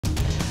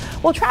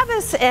Well,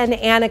 Travis and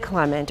Anna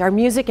Clement are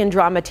music and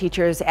drama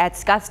teachers at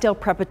Scottsdale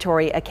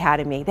Preparatory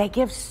Academy. They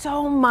give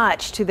so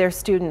much to their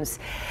students,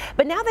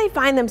 but now they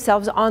find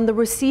themselves on the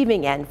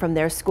receiving end from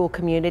their school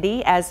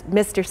community as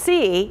Mr.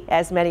 C,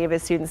 as many of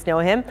his students know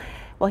him,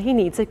 well, he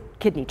needs a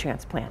kidney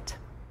transplant.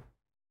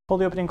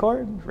 Hold the opening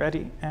chord,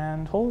 ready,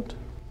 and hold.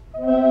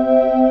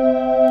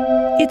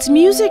 It's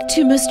music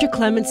to Mr.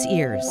 Clement's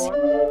ears.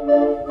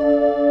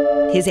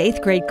 His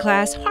 8th grade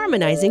class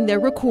harmonizing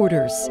their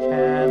recorders.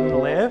 And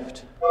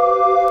lift.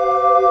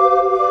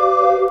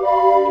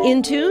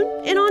 In tune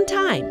and on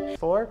time.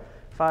 4,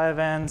 5,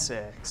 and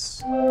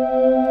 6.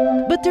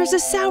 But there's a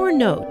sour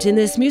note in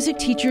this music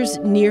teacher's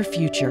near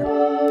future.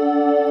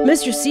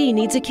 Mr. C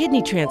needs a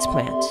kidney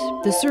transplant.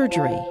 The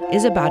surgery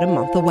is about a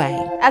month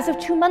away. As of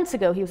 2 months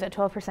ago, he was at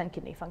 12%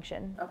 kidney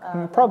function.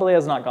 Probably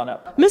has not gone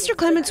up. Mr.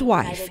 Clement's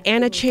wife,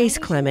 Anna Chase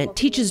Clement,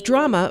 teaches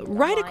drama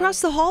right across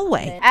the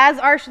hallway. As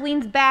Arch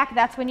leans back,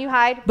 that's when you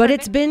hide. But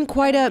it's been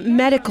quite a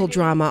medical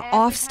drama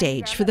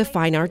offstage for the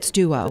fine arts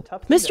duo.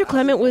 Mr.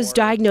 Clement was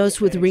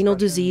diagnosed with renal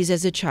disease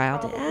as a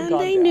child, and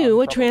they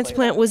knew a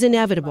transplant was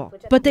inevitable.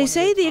 But they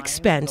say the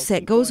expense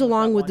that goes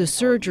along with the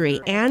surgery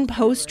and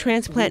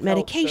post-transplant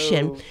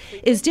medication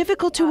is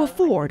difficult to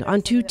afford on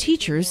 2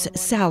 teachers'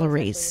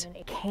 salaries.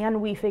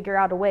 Can we figure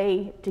out a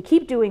way to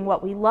keep doing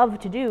what we love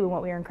to do and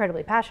what we are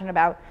incredibly passionate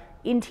about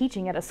in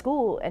teaching at a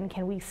school, and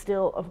can we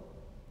still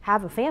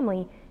have a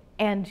family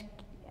and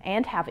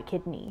have a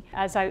kidney?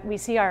 As we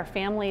see our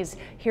families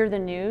hear the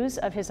news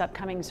of his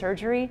upcoming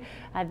surgery,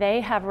 they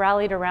have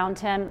rallied around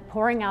him,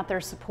 pouring out their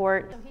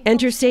support.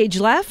 Enter stage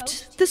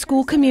left, the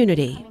school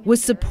community, with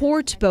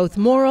support both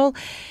moral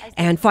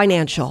and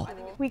financial.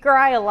 We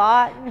cry a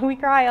lot. We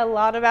cry a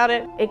lot about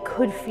it. It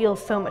could feel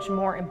so much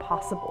more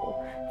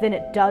impossible than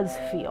it does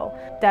feel.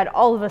 That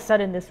all of a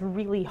sudden this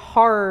really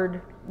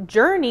hard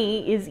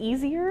journey is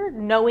easier.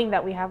 Knowing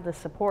that we have the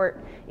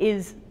support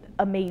is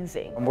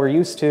amazing. We're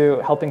used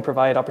to helping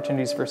provide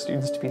opportunities for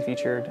students to be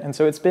featured, and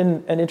so it's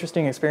been an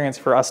interesting experience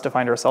for us to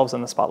find ourselves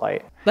in the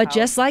spotlight. But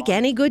just like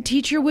any good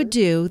teacher would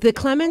do, the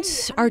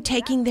Clements are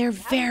taking their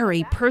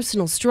very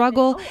personal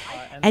struggle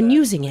and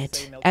using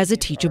it as a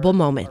teachable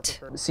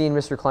moment. Seeing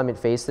Mr. Clement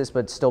face this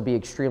but still be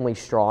extremely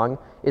strong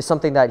is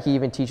something that he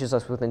even teaches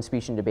us within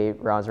speech and debate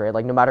rounds, right?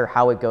 Like, no matter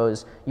how it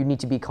goes, you need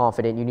to be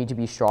confident, you need to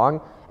be strong,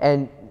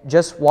 and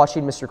just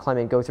watching Mr.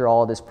 Clement go through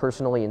all of this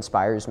personally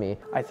inspires me.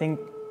 I think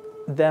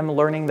them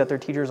learning that their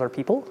teachers are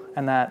people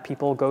and that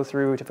people go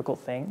through difficult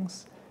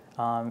things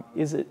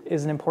is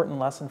an important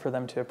lesson for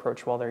them to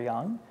approach while they're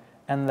young,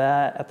 and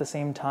that at the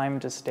same time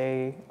to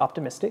stay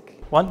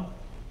optimistic. 1,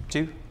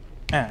 2,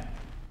 and.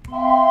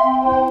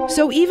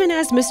 So even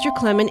as Mr.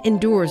 Clement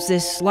endures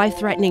this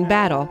life-threatening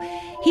battle,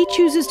 he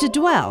chooses to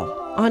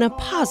dwell on a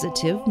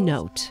positive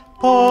note.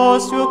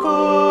 Post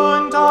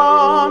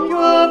jucundam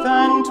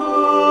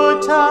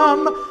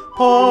juventutem,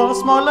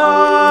 post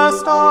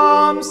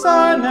molestam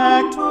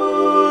senectutem.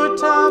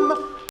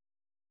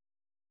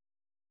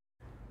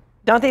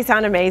 Don't they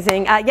sound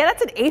amazing? Yeah,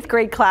 that's an 8th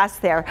grade class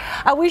there.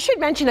 We should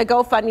mention a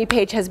GoFundMe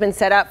page has been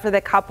set up for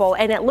the couple,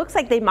 and it looks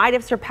like they might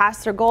have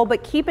surpassed their goal,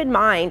 but keep in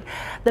mind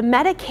the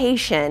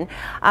medication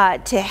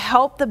to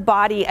help the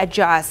body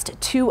adjust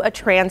to a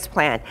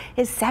transplant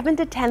is $7,000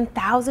 to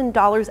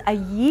 $10,000 a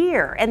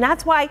year. And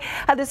that's why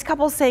this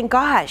couple's saying,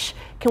 gosh,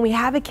 can we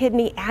have a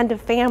kidney and a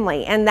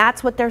family? And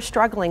that's what they're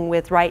struggling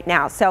with right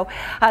now. So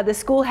the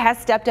school has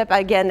stepped up.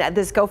 Again,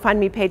 this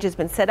GoFundMe page has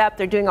been set up.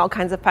 They're doing all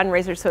kinds of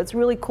fundraisers, so it's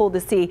really cool to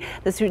see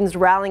the students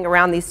rallying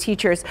around these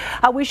teachers.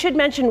 We should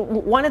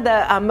mention one of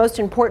the most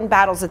important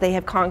battles that they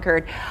have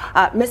conquered.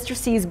 Mr.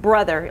 C's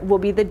brother will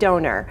be the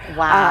donor.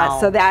 Wow.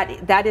 So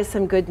that is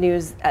some good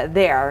news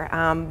there.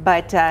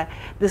 But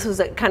this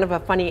was kind of a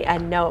funny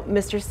note.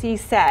 Mr. C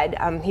said,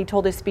 he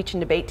told his speech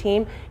and debate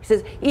team, he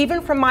says,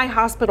 even from my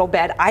hospital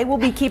bed, I will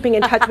be keeping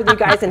in touch with you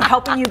guys and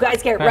helping you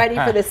guys get ready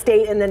for the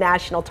state and the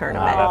national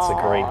tournament. That's a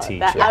great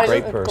teacher,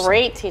 great person.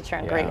 Great teacher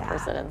and great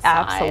person inside.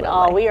 Absolutely.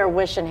 Oh, we are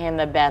wishing him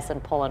the best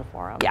and pulling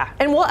for him. Yeah,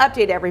 and we'll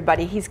update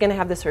everybody. He's going to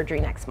have the surgery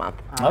next month.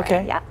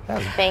 Okay. Yeah.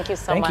 Thank you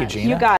so much. Thank you, Gina. You got it.